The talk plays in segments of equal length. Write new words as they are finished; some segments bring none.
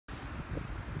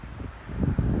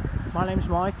My name's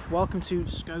Mike, welcome to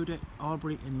Skoda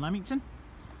Arbury in Leamington.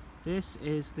 This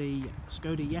is the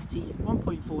Skoda Yeti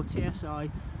 1.4 TSI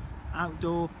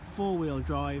outdoor four-wheel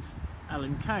drive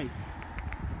L&K.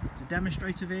 It's a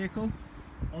demonstrator vehicle,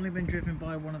 only been driven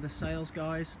by one of the sales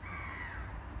guys.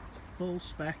 It's full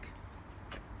spec,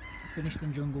 finished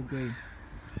in jungle green.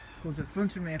 Comes with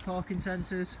front and rear parking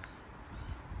sensors,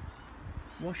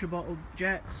 washer bottle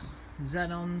jets,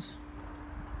 xenons,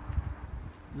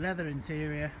 leather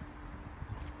interior.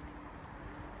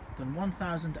 Done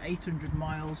 1,800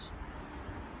 miles,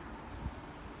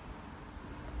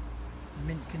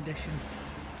 mint condition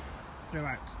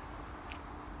throughout.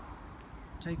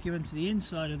 Take you into the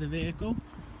inside of the vehicle.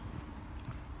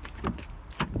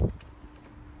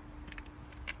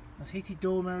 Has heated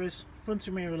door mirrors, front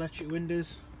and rear electric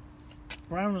windows,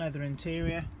 brown leather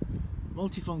interior,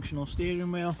 multifunctional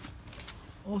steering wheel,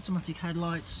 automatic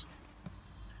headlights.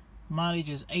 Mileage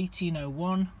is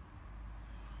 1801.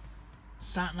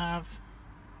 Sat nav,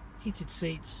 heated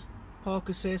seats, park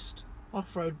assist,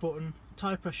 off-road button,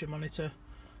 tyre pressure monitor,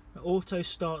 auto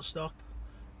start stop,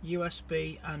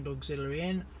 USB and auxiliary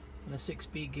in, and a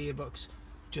 6-speed gearbox,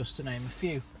 just to name a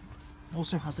few.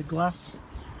 Also has a glass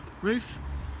roof,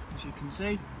 as you can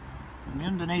see. From the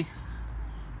underneath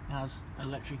it has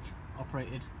electric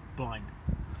operated blind.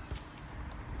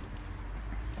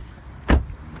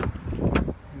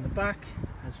 In the back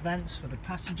has vents for the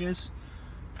passengers.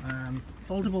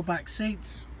 Foldable back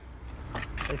seats,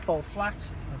 they fold flat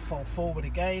and fold forward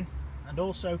again, and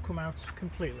also come out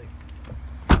completely.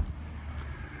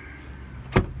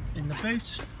 In the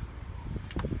boot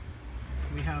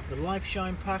we have the Life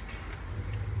Shine pack,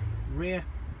 rear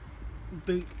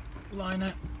boot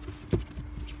liner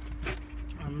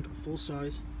and full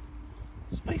size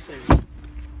space area.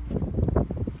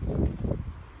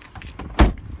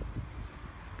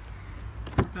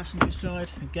 Passenger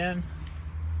side again,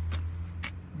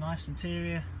 nice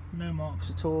interior, no marks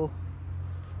at all.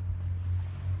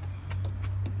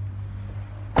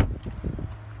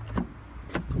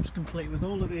 Comes complete with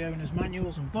all of the owner's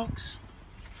manuals and books,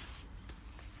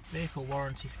 vehicle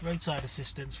warranty, roadside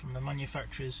assistance from the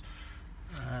manufacturers,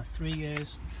 3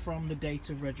 years from the date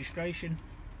of registration,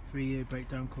 3-year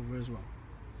breakdown cover as well.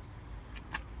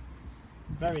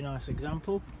 Very nice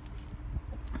example